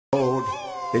Lord,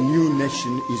 a new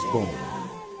nation is born.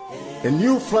 A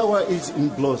new flower is in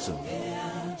blossom.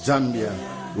 Zambia,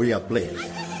 we are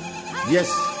blessed. Yes,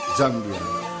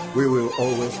 Zambia, we will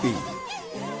always be.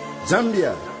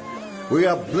 Zambia, we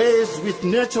are blessed with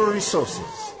natural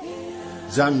resources.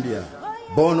 Zambia,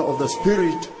 born of the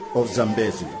spirit of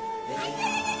Zambezi.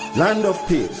 Land of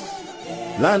peace,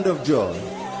 land of joy,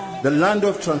 the land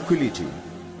of tranquility.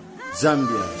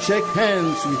 Zambia, shake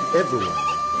hands with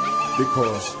everyone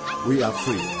because we are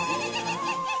free.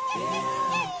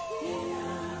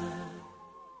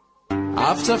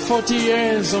 After 40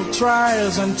 years of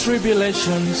trials and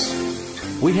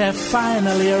tribulations, we have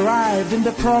finally arrived in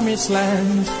the promised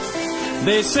land.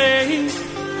 They say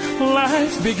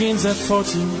life begins at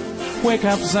 40. Wake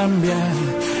up, Zambia,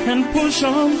 and push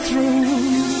on through.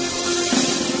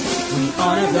 We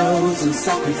honor those who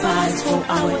sacrificed for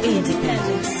our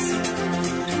independence.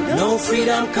 No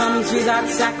freedom comes without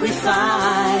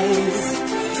sacrifice.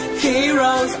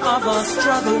 Heroes of our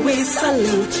struggle, we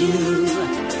salute you.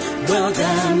 Well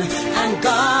done, and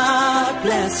God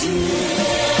bless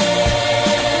you.